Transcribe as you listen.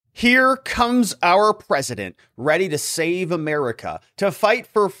Here comes our president, ready to save America, to fight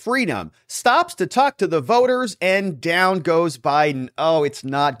for freedom, stops to talk to the voters, and down goes Biden. Oh, it's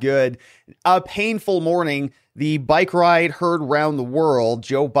not good. A painful morning. The bike ride heard round the world.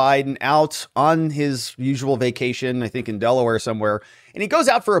 Joe Biden out on his usual vacation, I think in Delaware somewhere, and he goes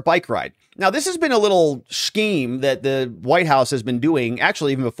out for a bike ride. Now, this has been a little scheme that the White House has been doing,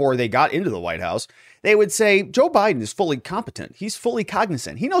 actually, even before they got into the White House. They would say, Joe Biden is fully competent. He's fully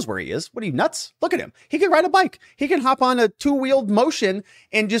cognizant. He knows where he is. What are you, nuts? Look at him. He can ride a bike. He can hop on a two-wheeled motion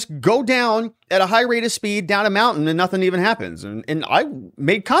and just go down at a high rate of speed down a mountain and nothing even happens. And I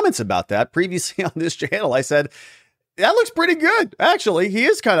made comments about that previously on this channel. I said, that looks pretty good. Actually, he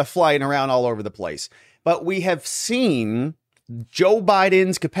is kind of flying around all over the place. But we have seen Joe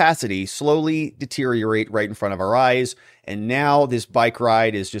Biden's capacity slowly deteriorate right in front of our eyes. And now this bike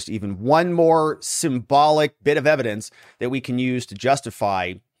ride is just even one more symbolic bit of evidence that we can use to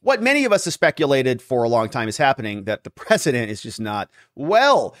justify what many of us have speculated for a long time is happening, that the president is just not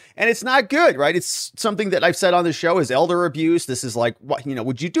well. And it's not good, right? It's something that I've said on the show is elder abuse. This is like, what,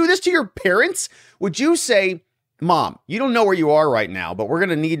 would you do this to your parents? Would you say, Mom, you don't know where you are right now, but we're going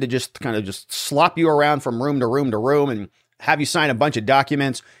to need to just kind of just slop you around from room to room to room and have you sign a bunch of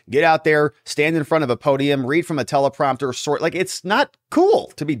documents, get out there, stand in front of a podium, read from a teleprompter, like it's not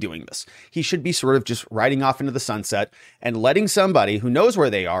cool to be doing this. He should be sort of just riding off into the sunset and letting somebody who knows where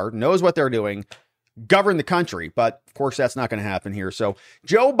they are, knows what they're doing, govern the country. But of course, that's not going to happen here. So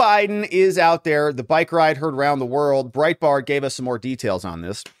Joe Biden is out there. The bike ride heard around the world. Breitbart gave us some more details on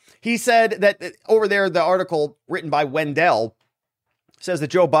this. He said that over there, the article written by Wendell says that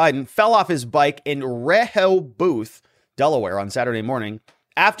Joe Biden fell off his bike in Rehoboth, Delaware on Saturday morning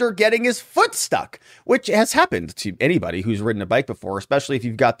after getting his foot stuck, which has happened to anybody who's ridden a bike before, especially if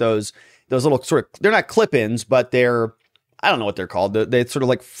you've got those little sort of, they're not clip-ins, but they're, I don't know what they're called. They're sort of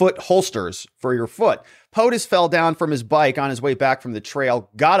like foot holsters for your foot. POTUS fell down from his bike on his way back from the trail,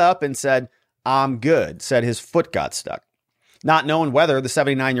 got up and said, I'm good, said his foot got stuck. Not knowing whether the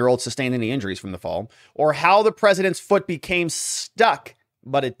 79-year-old sustained any injuries from the fall or how the president's foot became stuck,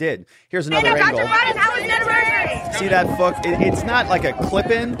 but it did. Here's another angle. See that foot? It's not like a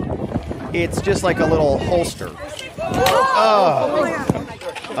clip-in. It's just like a little holster. Oh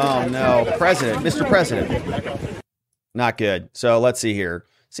no, President, Mr. President. Not good. So let's see here.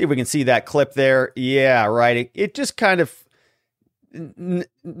 See if we can see that clip there. Yeah, right. It just kind of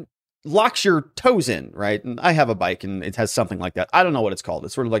locks your toes in, right? And I have a bike and it has something like that. I don't know what it's called.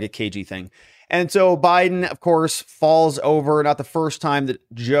 It's sort of like a cagey thing. And so Biden, of course, falls over. Not the first time that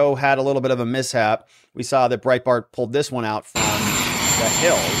Joe had a little bit of a mishap. We saw that Breitbart pulled this one out from the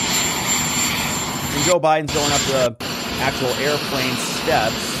hill. And Joe Biden's going up the actual airplane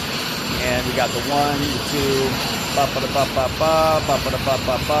steps. And we got the 1, the 2,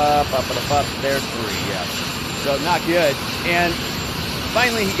 there's 3, yeah. So not good. And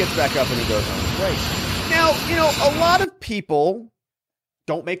finally he gets back up and he goes on his way. Now, a lot of people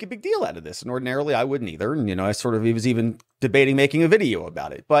don't make a big deal out of this. And ordinarily I wouldn't either. And, I was even debating making a video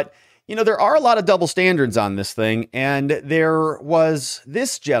about it. But, there are a lot of double standards on this thing. And there was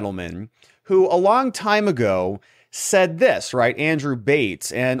this gentleman who a long time ago said this, right? Andrew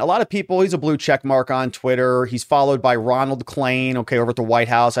Bates. And a lot of people, he's a blue check mark on Twitter. He's followed by Ronald Klain, over at the White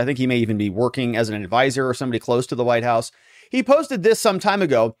House. I think he may even be working as an advisor or somebody close to the White House. He posted this some time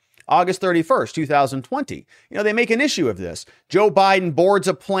ago, August 31st, 2020. They make an issue of this. Joe Biden boards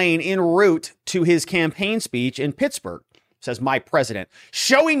a plane en route to his campaign speech in Pittsburgh, says my president,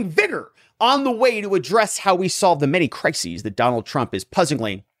 showing vigor on the way to address how we solve the many crises that Donald Trump is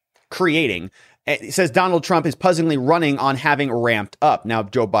puzzlingly creating. It says Donald Trump is puzzlingly running on having ramped up. Now,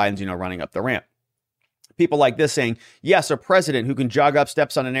 Joe Biden's, running up the ramp. People like this saying, yes, a president who can jog up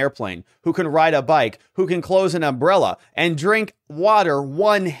steps on an airplane, who can ride a bike, who can close an umbrella and drink water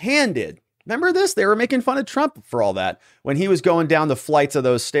one-handed. Remember this? They were making fun of Trump for all that when he was going down the flights of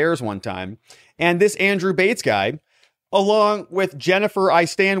those stairs one time. And this Andrew Bates guy, along with Jennifer, I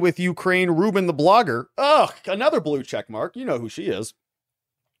Stand With Ukraine, Rubin the blogger, another blue check mark. You know who she is.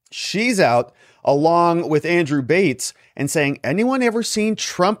 She's out along with Andrew Bates and saying, anyone ever seen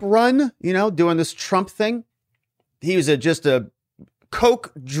Trump run? Doing this Trump thing. He was just a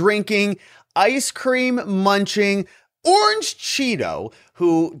Coke drinking, ice cream munching, orange Cheeto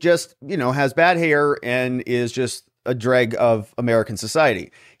who just, has bad hair and is just a dreg of American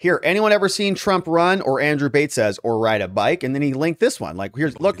society. Here, anyone ever seen Trump run? Or Andrew Bates says, or ride a bike? And then he linked this one. Like,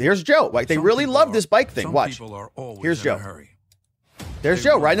 here's Joe. Like, they really love this bike thing. Watch. Here's Joe. There's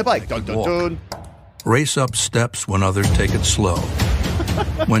Joe riding a bike. Dun, dun, dun. Race up steps when others take it slow.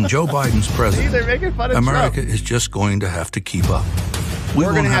 When Joe Biden's president, they're making fun of America Trump. is just going to have to keep up. We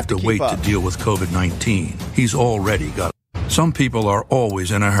We're won't gonna have to keep wait up. to deal with COVID-19. He's already got it. Some people are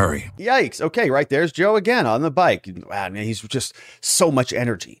always in a hurry. Yikes. Okay, right there's Joe again on the bike. Wow, man, he's just so much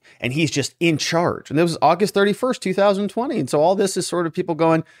energy and he's just in charge. And it was August 31st, 2020. And so all this is sort of people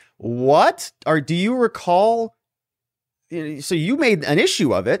going, what? Or do you recall? So you made an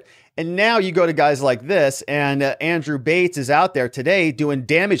issue of it. And now you go to guys like this, and Andrew Bates is out there today doing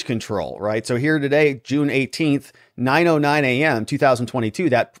damage control, right? So here today, June 18th, 9:09 a.m., 2022.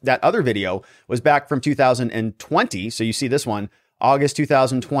 That other video was back from 2020. So you see this one, August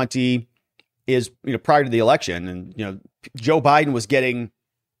 2020 is, prior to the election. And, Joe Biden was getting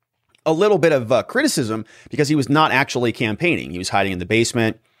a little bit of criticism because he was not actually campaigning. He was hiding in the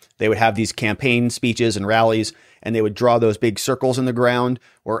basement. They would have these campaign speeches and rallies, and they would draw those big circles in the ground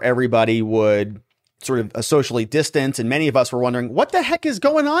where everybody would sort of socially distance. And many of us were wondering, what the heck is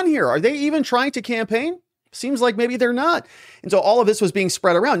going on here? Are they even trying to campaign? Seems like maybe they're not. And so all of this was being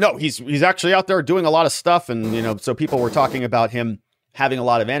spread around. No, he's actually out there doing a lot of stuff. And, so people were talking about him having a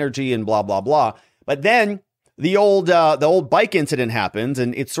lot of energy and blah, blah, blah. But then the old bike incident happens,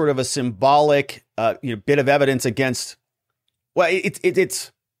 and it's sort of a symbolic, bit of evidence against, well,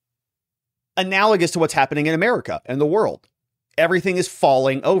 it's analogous to what's happening in America and the world. Everything is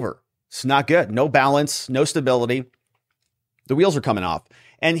falling over. It's not good. No balance, no stability. The wheels are coming off.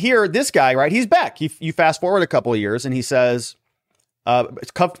 And here, this guy, right, he's back. You fast forward a couple of years and he says,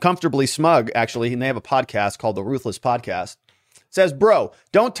 it's Comfortably Smug, actually, and they have a podcast called The Ruthless Podcast, says, bro,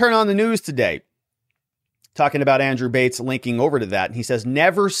 don't turn on the news today. Talking about Andrew Bates linking over to that. And he says,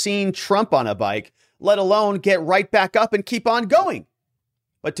 never seen Trump on a bike, let alone get right back up and keep on going.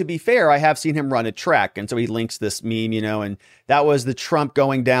 But to be fair, I have seen him run a track. And so he links this meme, and that was the Trump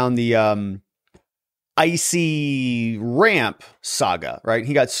going down the icy ramp saga, right?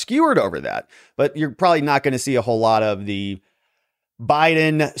 He got skewered over that. But you're probably not going to see a whole lot of the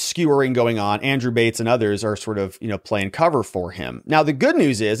Biden skewering going on. Andrew Bates and others are sort of, playing cover for him. Now, the good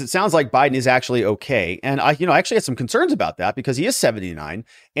news is it sounds like Biden is actually okay. And I actually had some concerns about that because he is 79.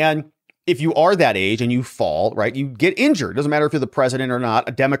 And if you are that age and you fall, right, you get injured. Doesn't matter if you're the president or not,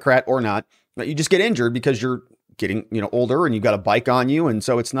 a Democrat or not, but you just get injured because you're getting, older and you've got a bike on you. And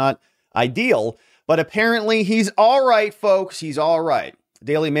so it's not ideal. But apparently he's all right, folks. He's all right. The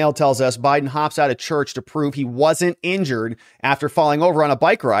Daily Mail tells us Biden hops out of church to prove he wasn't injured after falling over on a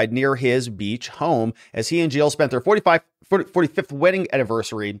bike ride near his beach home as he and Jill spent their 45th wedding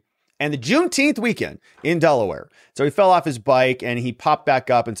anniversary and the Juneteenth weekend in Delaware. So he fell off his bike and he popped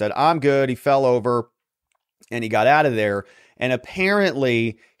back up and said, I'm good. He fell over and he got out of there. And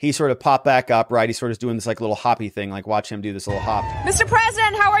apparently he sort of popped back up, right? He's sort of doing this like little hoppy thing, like watch him do this little hop. Mr.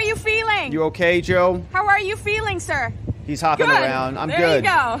 President, how are you feeling? You okay, Joe? How are you feeling, sir? He's hopping Good. around. I'm there good.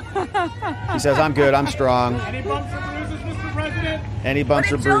 There you go. He says, I'm good. I'm strong. Any bumps or bruises, Mr. President? Any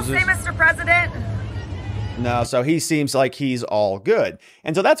bumps or What did Jill bruises? say, Mr. President? No, so he seems like he's all good.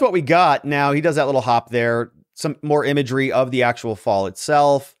 And so that's what we got. Now he does that little hop there, some more imagery of the actual fall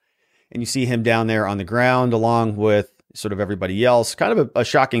itself. And you see him down there on the ground along with sort of everybody else. Kind of a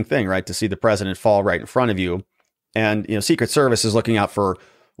shocking thing, right? To see the president fall right in front of you. And, Secret Service is looking out for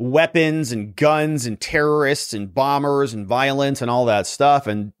weapons and guns and terrorists and bombers and violence and all that stuff.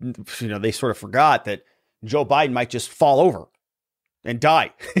 And, they sort of forgot that Joe Biden might just fall over and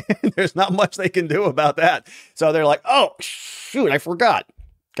die. There's not much they can do about that. So they're like, oh, shoot, I forgot.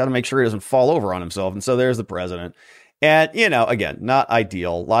 Got to make sure he doesn't fall over on himself. And so there's the president. And, again, not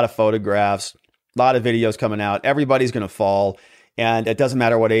ideal. A lot of photographs, a lot of videos coming out. Everybody's going to fall. And it doesn't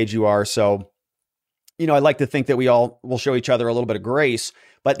matter what age you are. So, I like to think that we all will show each other a little bit of grace.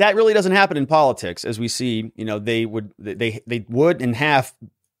 But that really doesn't happen in politics. As we see, they would and have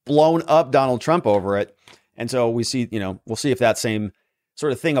blown up Donald Trump over it. And so we see, we'll see if that same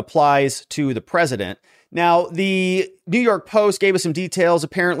sort of thing applies to the president. Now, the New York Post gave us some details.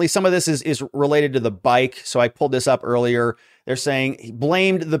 Apparently, some of this is related to the bike. So I pulled this up earlier. They're saying he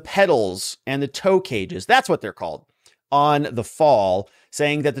blamed the pedals and the toe cages. That's what they're called on the fall,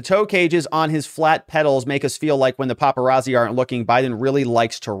 saying that the toe cages on his flat pedals make us feel like when the paparazzi aren't looking, Biden really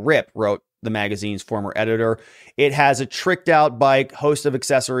likes to rip, wrote the magazine's former editor. It has a tricked out bike, host of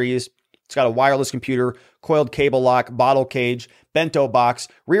accessories. It's got a wireless computer, coiled cable lock, bottle cage, bento box,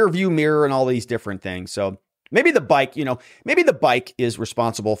 rear view mirror, and all these different things. So maybe the bike, maybe the bike is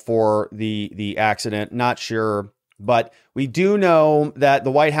responsible for the accident. Not sure. But we do know that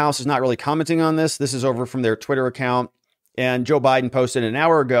the White House is not really commenting on this. This is over from their Twitter account. And Joe Biden posted an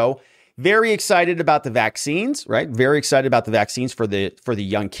hour ago, very excited about the vaccines, right? Very excited about the vaccines for the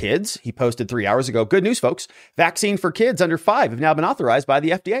young kids. He posted 3 hours ago. Good news, folks. Vaccine for kids under 5 have now been authorized by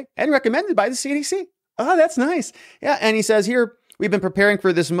the FDA and recommended by the CDC. Oh, that's nice. Yeah. And he says here, we've been preparing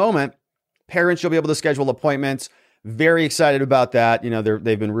for this moment. Parents, you'll be able to schedule appointments. Very excited about that.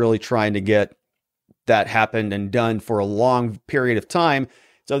 They've been really trying to get that happened and done for a long period of time.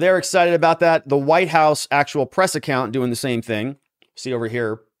 So they're excited about that. The White House actual press account doing the same thing. See over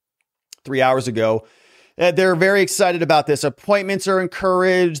here, 3 hours ago. They're very excited about this. Appointments are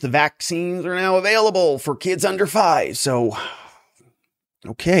encouraged. The vaccines are now available for kids under 5. So,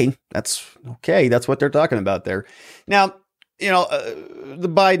 okay. That's what they're talking about there. Now, the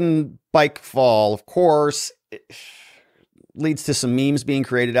Biden bike fall, of course, leads to some memes being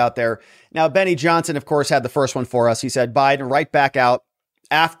created out there. Now, Benny Johnson, of course, had the first one for us. He said Biden right back out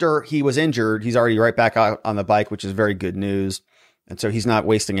after he was injured. He's already right back out on the bike, which is very good news. And so he's not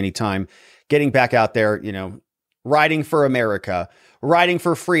wasting any time getting back out there, riding for America, riding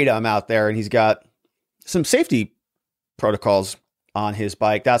for freedom out there. And he's got some safety protocols on his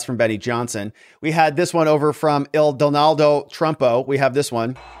bike. That's from Benny Johnson. We had this one over from Il Donaldo Trumpo. We have this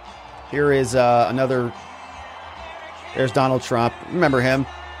one. Here is another. There's Donald Trump. Remember him.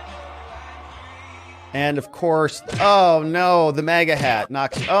 And of course, oh no, the MAGA hat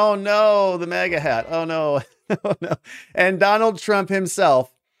knocks. Oh no, the MAGA hat. Oh no. Oh no. And Donald Trump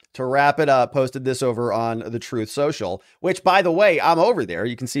himself, to wrap it up, posted this over on the Truth Social, which, by the way, I'm over there.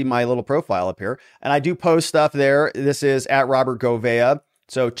 You can see my little profile up here, and I do post stuff there. This is at Robert Govea.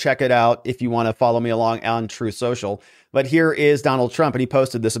 So check it out if you want to follow me along on Truth Social. But here is Donald Trump, and he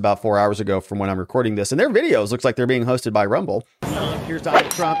posted this about 4 hours ago from when I'm recording this. And their videos looks like they're being hosted by Rumble. Here's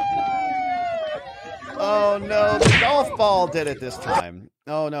Donald Trump. Oh no, the golf ball did it this time.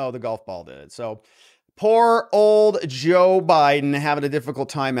 Oh no, the golf ball did it. So poor old Joe Biden having a difficult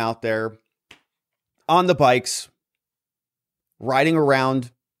time out there on the bikes, riding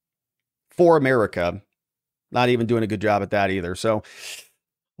around for America. Not even doing a good job at that either. So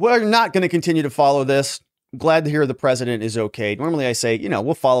we're not going to continue to follow this. Glad to hear the president is okay. Normally I say,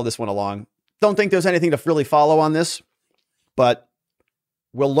 we'll follow this one along. Don't think there's anything to really follow on this, but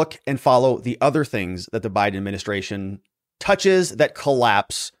we'll look and follow the other things that the Biden administration touches that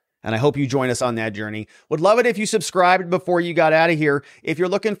collapse. And I hope you join us on that journey. Would love it if you subscribed before you got out of here. If you're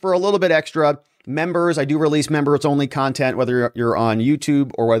looking for a little bit extra, members, I do release members only content, whether you're on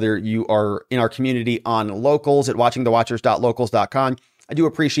YouTube or whether you are in our community on Locals at watchingthewatchers.locals.com. I do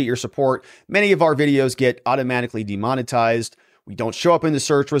appreciate your support. Many of our videos get automatically demonetized. We don't show up in the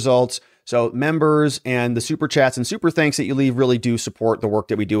search results. So members and the super chats and super thanks that you leave really do support the work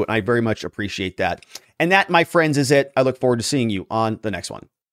that we do. And I very much appreciate that. And that, my friends, is it. I look forward to seeing you on the next one.